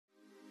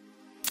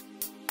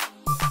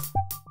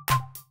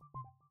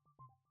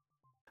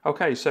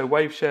Okay, so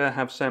Waveshare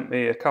have sent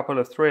me a couple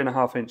of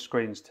 3.5-inch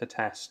screens to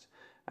test,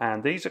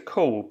 and these are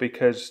cool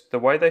because the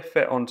way they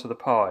fit onto the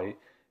Pi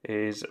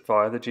is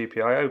via the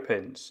GPIO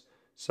pins.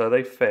 So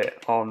they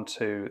fit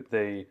onto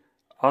the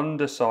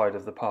underside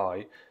of the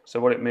Pi.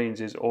 So what it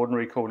means is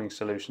ordinary cooling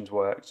solutions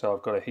work. So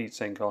I've got a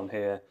heatsink on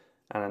here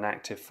and an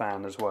active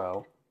fan as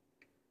well.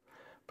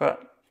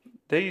 But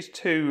these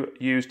two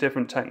use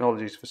different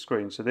technologies for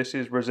screens. So this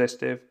is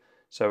resistive,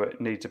 so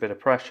it needs a bit of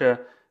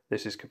pressure.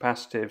 This is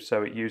capacitive,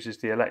 so it uses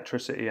the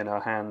electricity in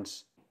our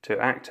hands to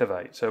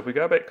activate. So if we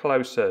go a bit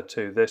closer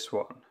to this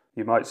one,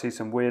 you might see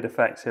some weird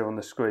effects here on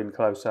the screen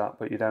close up,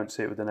 but you don't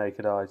see it with the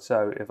naked eye.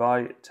 So if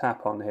I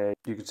tap on here,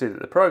 you can see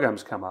that the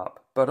programs come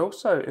up. But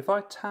also, if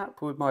I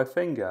tap with my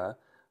finger,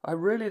 I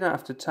really don't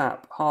have to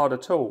tap hard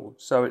at all.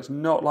 So it's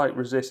not like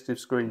resistive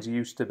screens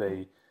used to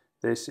be.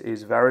 This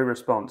is very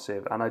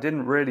responsive, and I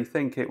didn't really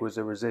think it was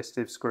a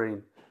resistive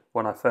screen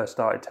when I first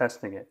started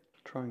testing it.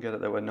 Try and get it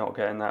that we're not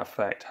getting that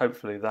effect.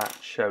 Hopefully that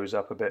shows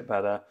up a bit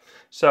better.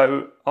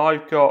 So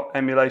I've got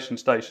Emulation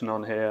Station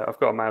on here. I've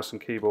got a mouse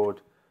and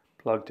keyboard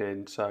plugged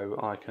in, so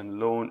I can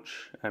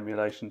launch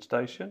Emulation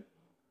Station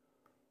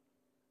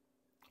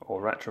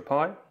or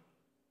RetroPie.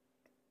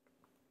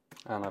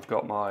 And I've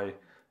got my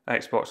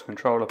Xbox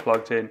controller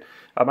plugged in.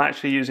 I'm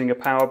actually using a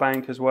power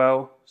bank as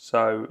well,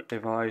 so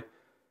if I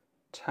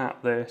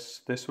tap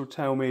this, this will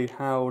tell me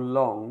how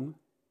long.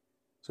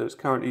 So it's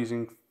currently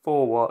using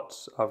 4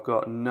 watts. I've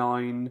got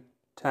 10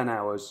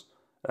 hours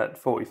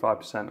at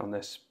 45% on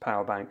this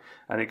power bank,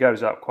 and it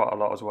goes up quite a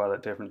lot as well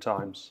at different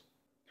times.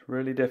 It's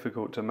really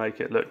difficult to make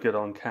it look good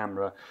on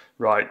camera.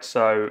 Right,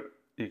 so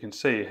you can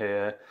see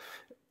here,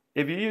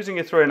 if you're using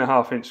a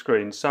 3.5-inch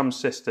screen, some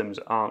systems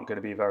aren't going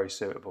to be very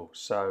suitable.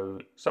 So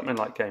something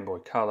like Game Boy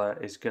Color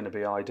is going to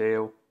be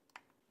ideal.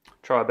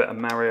 Try a bit of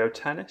Mario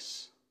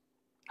Tennis.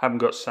 Haven't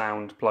got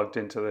sound plugged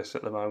into this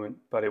at the moment,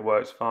 but it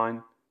works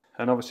fine.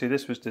 And obviously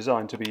this was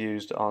designed to be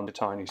used on a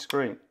tiny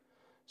screen,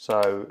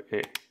 so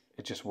it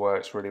just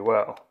works really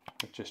well.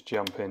 Let's just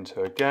jump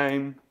into a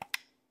game.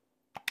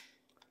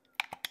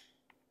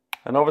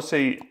 And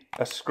obviously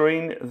a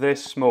screen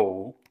this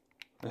small,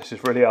 this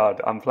is really hard.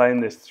 I'm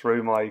playing this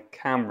through my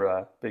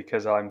camera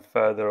because I'm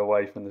further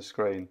away from the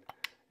screen.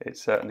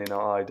 It's certainly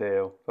not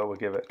ideal, but we'll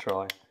give it a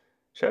try.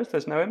 Shows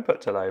there's no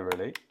input delay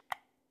really.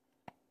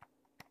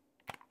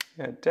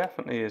 Yeah, it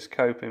definitely is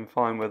coping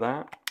fine with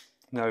that.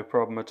 No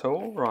problem at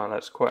all. Right,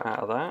 let's quit out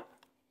of that.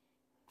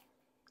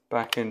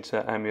 Back into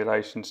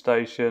Emulation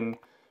Station.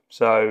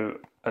 So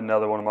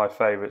another one of my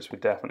favourites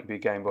would definitely be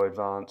Game Boy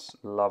Advance.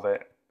 Love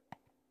it.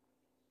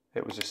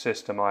 It was a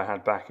system I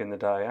had back in the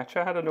day.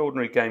 Actually, I had an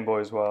ordinary Game Boy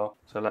as well.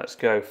 So let's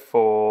go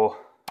for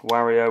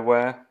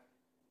WarioWare.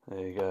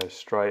 There you go,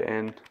 straight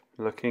in.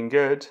 Looking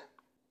good.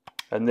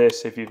 And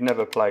this, if you've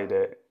never played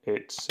it,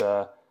 it's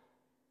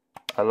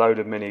a load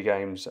of mini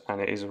games, and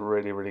it is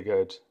really, really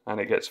good, and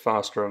it gets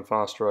faster and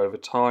faster over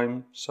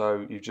time,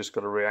 so you've just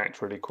got to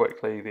react really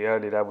quickly. The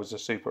early levels are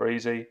super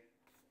easy,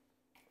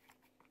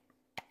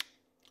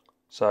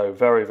 so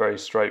very, very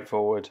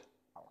straightforward,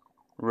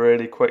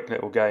 really quick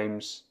little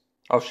games.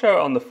 I'll show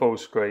it on the full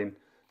screen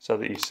so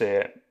that you see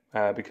it,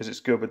 because it's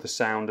good with the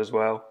sound as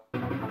well.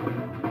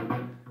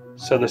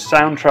 So the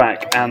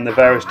soundtrack and the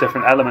various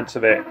different elements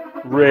of it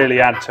really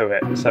add to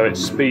it, so it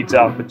speeds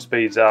up and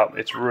speeds up.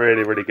 It's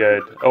really, really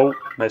good. Oh,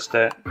 missed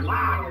it.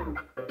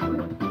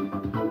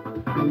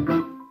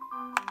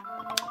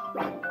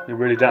 You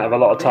really don't have a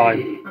lot of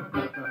time.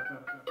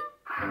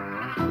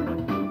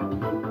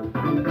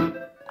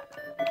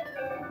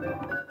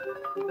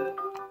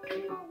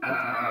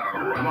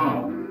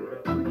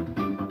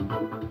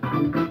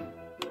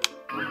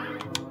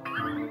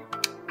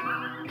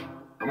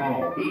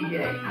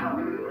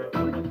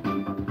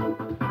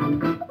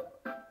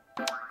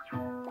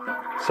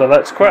 So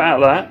let's quit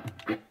out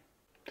that,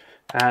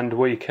 and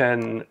we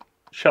can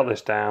shut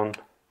this down,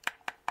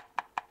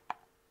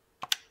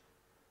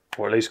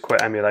 or at least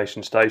quit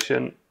Emulation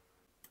Station,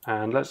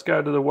 and let's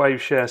go to the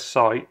Waveshare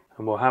site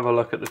and we'll have a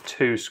look at the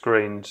two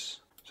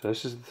screens. So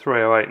this is the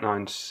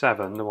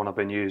 30897, the one I've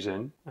been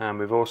using, and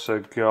we've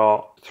also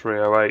got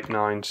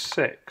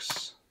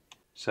 30896.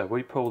 So if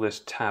we pull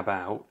this tab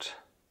out,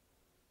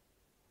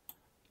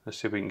 let's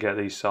see if we can get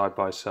these side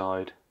by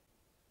side.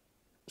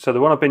 So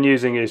the one I've been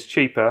using is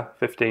cheaper,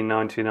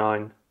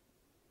 $15.99.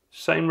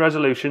 Same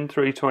resolution,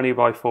 320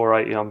 by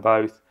 480 on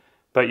both,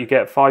 but you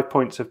get 5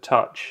 points of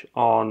touch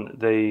on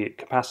the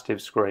capacitive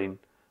screen,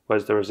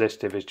 whereas the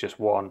resistive is just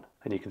 1.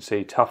 And you can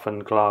see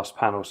toughened glass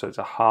panel, so it's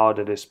a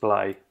harder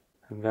display.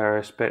 And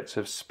various bits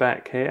of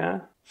spec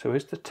here. So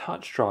is the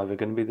touch driver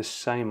going to be the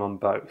same on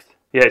both?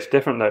 Yeah, it's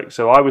different look.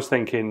 So I was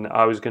thinking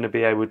I was going to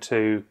be able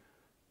to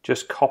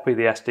just copy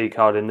the SD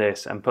card in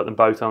this and put them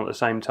both on at the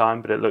same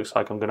time, but it looks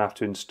like I'm going to have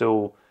to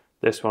install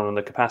this one on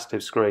the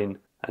capacitive screen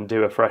and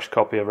do a fresh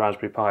copy of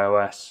Raspberry Pi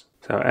OS.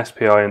 So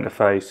SPI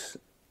interface,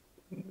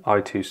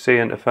 I2C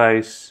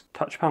interface.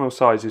 Touch panel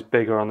size is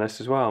bigger on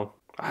this as well.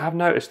 I have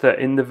noticed that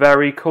in the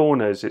very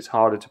corners it's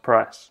harder to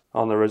press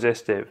on the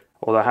resistive.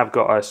 Although I have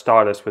got a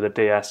stylus with a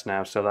DS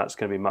now, so that's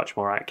going to be much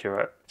more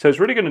accurate. So it's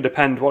really going to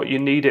depend what you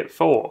need it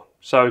for.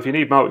 So if you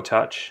need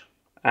multi-touch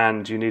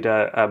and you need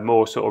a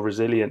more sort of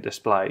resilient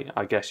display,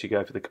 I guess you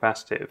go for the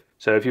capacitive.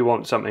 So if you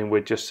want something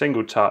with just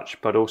single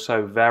touch but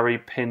also very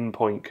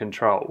pinpoint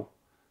control,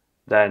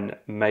 then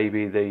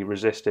maybe the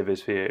resistive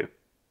is for you.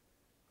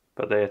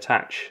 But they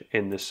attach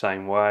in the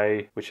same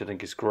way, which I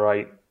think is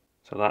great.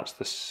 So that's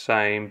the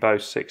same,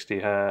 both 60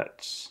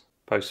 Hz.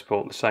 Both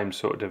support the same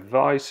sort of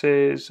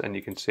devices, and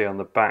you can see on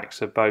the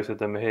backs of both of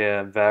them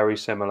here, very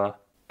similar.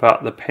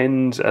 But the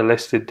pins are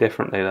listed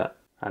differently,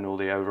 and all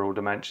the overall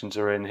dimensions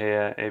are in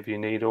here if you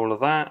need all of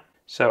that.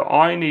 So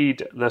I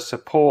need the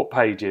support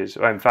pages.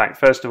 Well, in fact,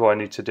 first of all, I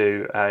need to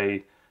do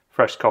a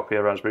fresh copy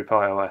of Raspberry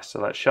Pi OS.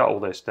 So let's shut all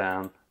this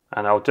down,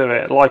 and I'll do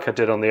it like I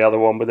did on the other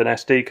one with an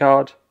SD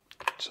card.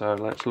 So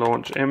let's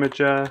launch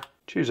Imager,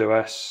 choose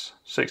OS,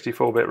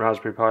 64-bit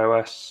Raspberry Pi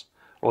OS.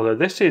 Although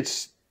this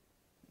is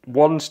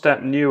one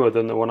step newer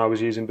than the one I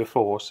was using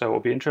before, so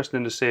it'll be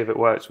interesting to see if it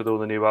works with all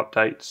the new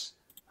updates.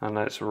 And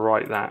let's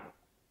write that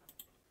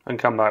and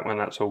come back when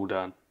that's all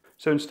done.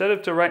 So instead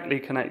of directly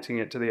connecting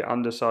it to the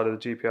underside of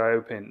the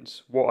GPIO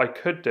pins, what I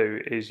could do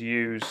is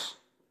use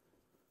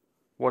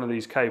one of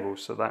these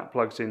cables, so that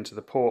plugs into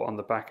the port on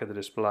the back of the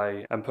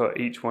display, and put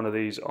each one of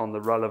these on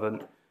the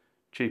relevant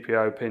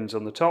GPIO pins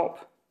on the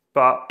top.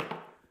 But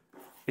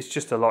it's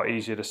just a lot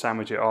easier to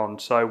sandwich it on.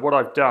 So what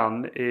I've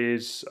done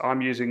is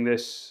I'm using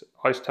this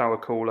Ice Tower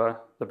cooler,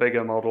 the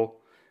bigger model,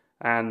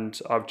 and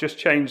I've just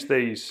changed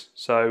these.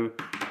 So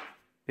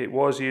it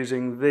was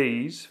using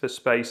these for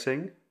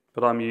spacing,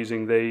 but I'm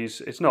using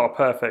these. It's not a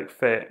perfect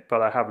fit,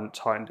 but I haven't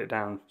tightened it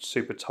down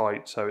super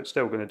tight, so it's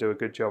still going to do a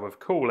good job of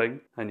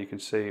cooling. And you can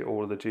see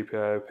all of the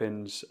GPIO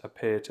pins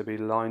appear to be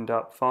lined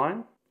up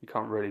fine. You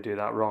can't really do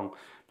that wrong.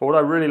 But what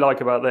I really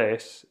like about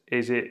this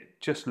is it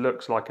just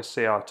looks like a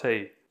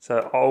CRT.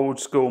 So old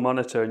school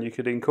monitor, and you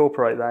could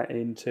incorporate that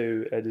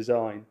into a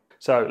design.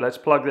 So let's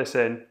plug this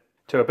in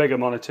to a bigger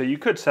monitor. You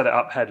could set it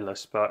up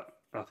headless, but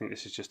I think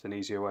this is just an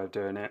easier way of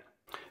doing it.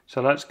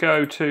 So let's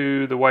go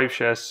to the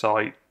Waveshare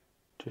site.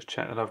 Just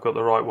check that I've got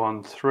the right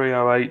one.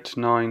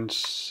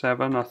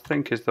 30897 I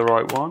think is the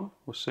right one.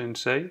 We'll soon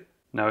see.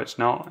 No, it's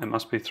not. It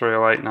must be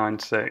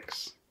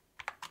 30896.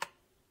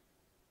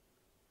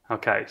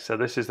 Okay, so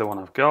this is the one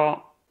I've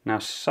got. Now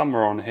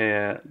somewhere on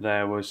here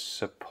there was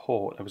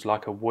support, there was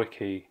like a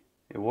wiki.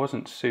 It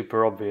wasn't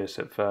super obvious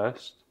at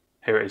first.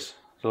 Here it is,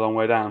 it's a long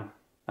way down.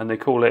 And they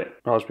call it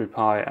Raspberry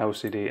Pi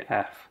LCD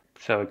F.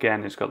 So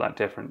again, it's got that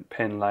different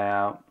pin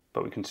layout,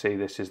 but we can see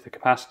this is the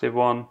capacitive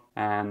one,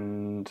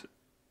 and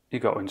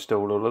you've got to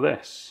install all of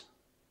this.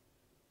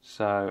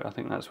 So I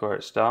think that's where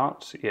it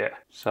starts, yeah.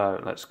 So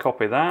let's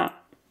copy that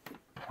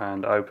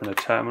and open a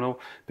terminal.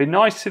 It'd be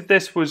nice if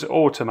this was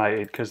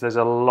automated because there's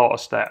a lot of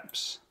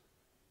steps.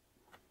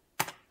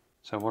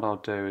 So what I'll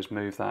do is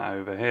move that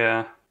over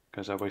here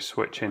because I'll be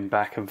switching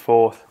back and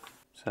forth.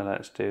 So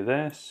let's do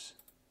this.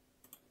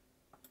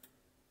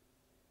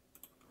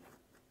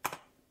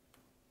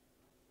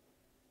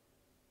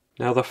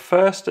 Now the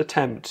first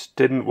attempt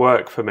didn't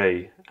work for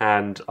me,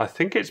 and I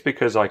think it's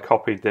because I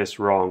copied this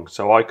wrong.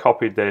 So I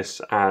copied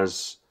this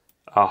as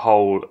a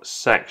whole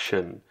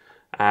section,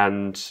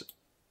 and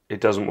it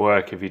doesn't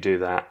work if you do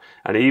that.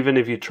 And even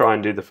if you try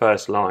and do the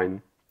first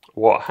line,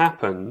 what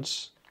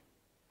happens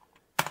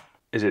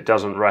is it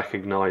doesn't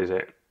recognize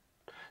it.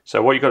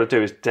 So what you've got to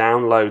do is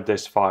download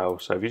this file.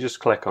 So if you just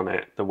click on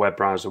it, the web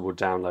browser will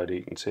download it.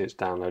 You can see it's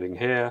downloading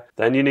here.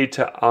 Then you need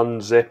to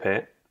unzip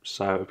it.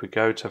 So if we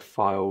go to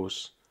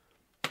Files,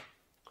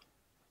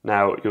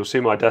 now you'll see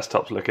my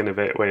desktop's looking a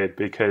bit weird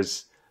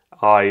because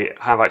I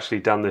have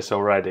actually done this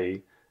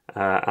already,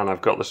 and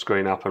I've got the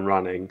screen up and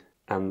running,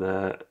 and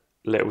the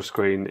little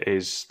screen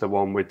is the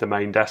one with the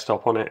main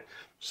desktop on it.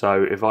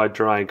 So if I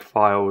drag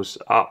Files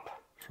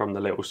up from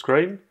the little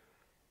screen,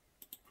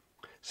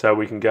 so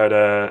we can go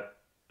to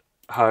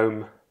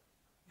Home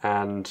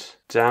and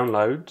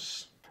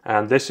Downloads,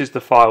 and this is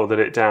the file that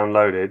it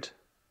downloaded.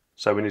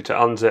 So we need to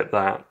unzip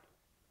that.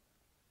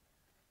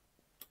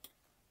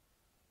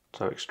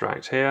 So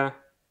extract here.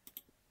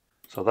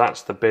 So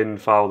that's the bin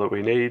file that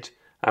we need,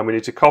 and we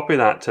need to copy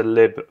that to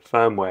lib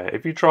firmware.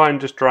 If you try and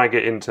just drag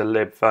it into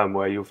lib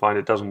firmware, you'll find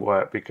it doesn't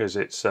work because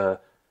it's an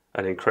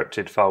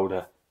encrypted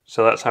folder.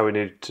 So that's how we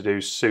need to do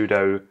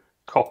sudo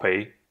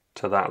copy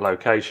to that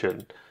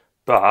location.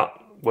 But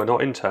we're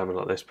not in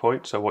terminal at this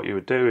point, so what you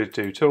would do is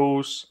do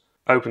Tools,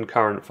 open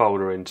current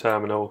folder in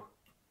terminal,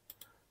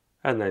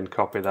 and then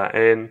copy that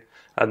in,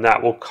 and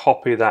that will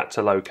copy that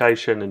to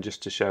location. And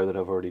just to show that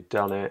I've already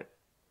done it,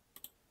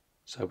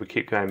 so we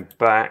keep going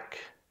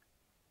back,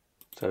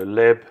 so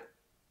lib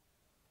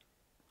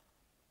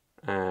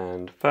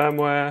and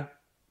firmware,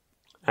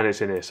 and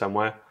it's in here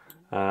somewhere.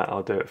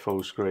 I'll do it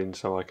full screen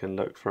so I can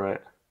look for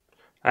it.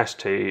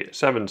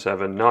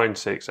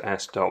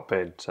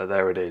 st7796s.bin, so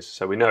there it is.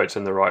 So we know it's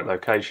in the right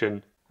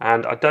location,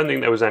 and I don't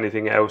think there was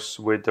anything else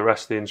with the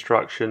rest of the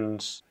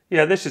instructions.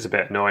 Yeah, this is a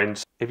bit annoying.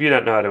 If you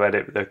don't know how to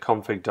edit the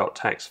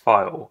config.txt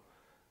file,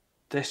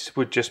 this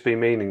would just be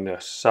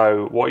meaningless.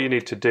 So what you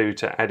need to do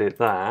to edit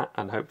that,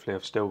 and hopefully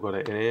I've still got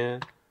it in here.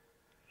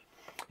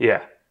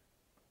 Yeah.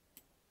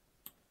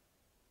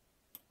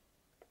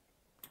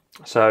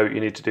 So you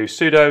need to do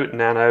sudo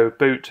nano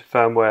boot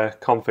firmware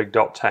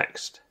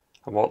config.txt,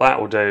 and what that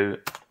will do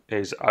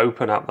is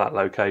open up that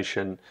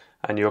location,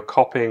 and you're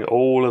copying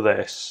all of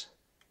this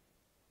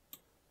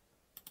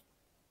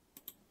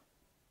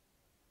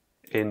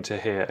into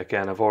here.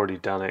 Again, I've already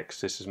done it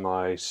because this is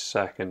my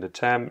second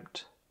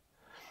attempt,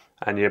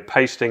 and you're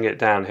pasting it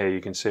down here.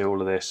 You can see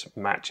all of this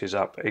matches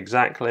up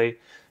exactly,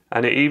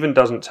 and it even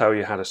doesn't tell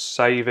you how to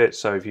save it.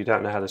 So if you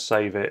don't know how to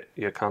save it,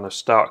 you're kind of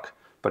stuck,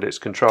 but it's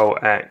Control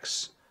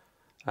X,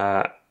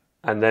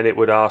 and then it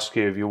would ask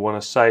you if you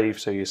want to save,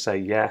 so you say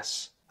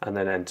yes and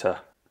then enter,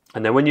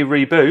 and then when you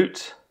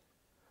reboot,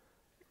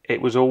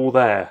 it was all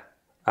there,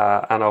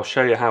 and I'll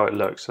show you how it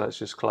looks. So let's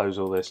just close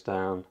all this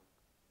down.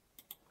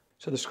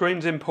 So the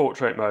screen's in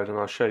portrait mode, and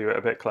I'll show you it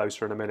a bit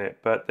closer in a minute,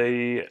 but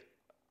the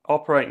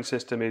operating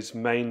system is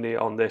mainly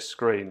on this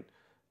screen,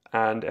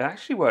 and it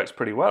actually works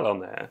pretty well on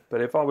there.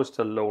 But if I was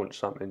to launch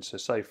something, so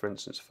say for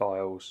instance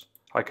files,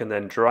 I can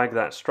then drag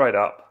that straight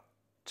up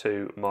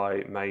to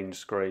my main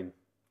screen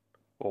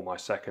or my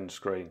second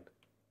screen.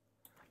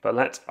 But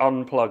let's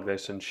unplug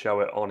this and show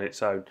it on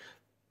its own,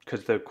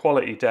 because the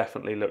quality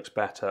definitely looks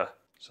better.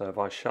 So if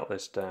I shut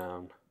this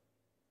down,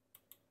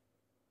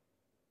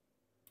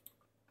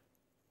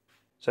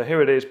 so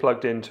here it is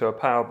plugged into a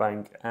power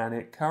bank, and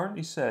it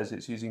currently says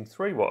it's using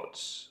 3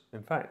 watts.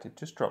 In fact, it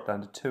just dropped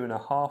down to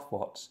 2.5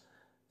 watts,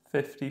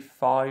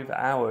 55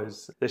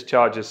 hours. This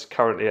charge is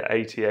currently at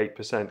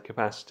 88%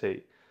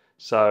 capacity.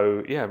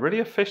 So yeah, really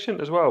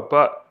efficient as well,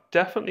 but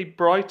definitely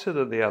brighter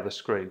than the other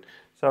screen.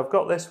 So I've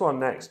got this one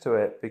next to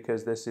it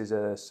because this is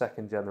a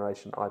 2nd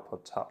generation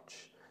iPod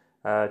Touch.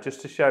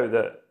 Just to show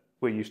that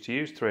we used to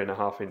use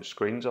 3.5-inch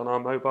screens on our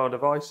mobile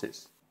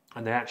devices,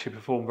 and they actually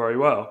perform very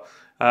well.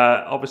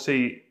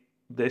 Obviously,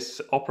 this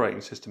operating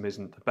system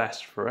isn't the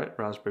best for it.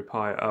 Raspberry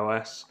Pi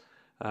OS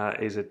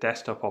is a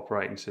desktop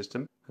operating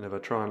system, and if I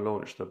try and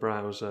launch the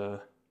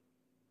browser,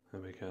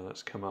 there we go,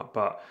 that's come up.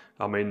 But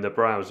I mean, the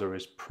browser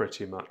is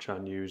pretty much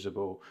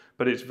unusable,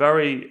 but it's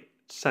very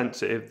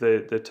sensitive.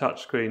 The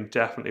touchscreen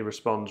definitely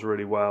responds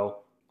really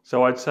well.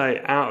 So I'd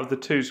say out of the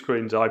 2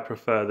 screens, I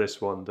prefer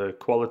this one. The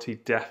quality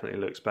definitely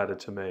looks better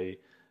to me.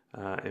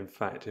 In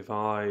fact, if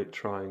I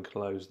try and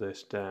close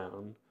this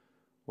down,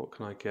 what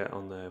can I get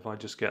on there? If I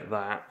just get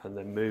that and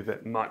then move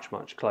it much,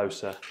 much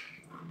closer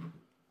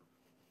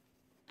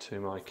to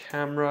my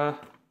camera.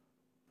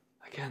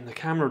 Again, the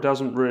camera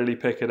doesn't really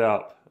pick it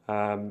up.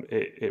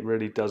 It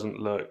really doesn't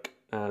look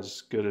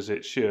as good as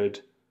it should,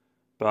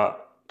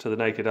 but to the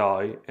naked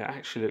eye, it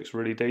actually looks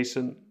really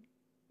decent.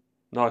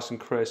 Nice and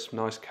crisp,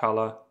 nice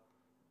colour,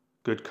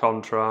 good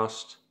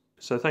contrast.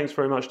 So thanks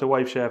very much to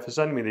Waveshare for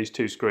sending me these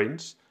 2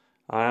 screens.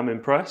 I am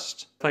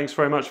impressed. Thanks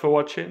very much for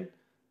watching.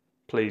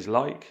 Please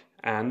like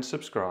and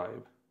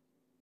subscribe.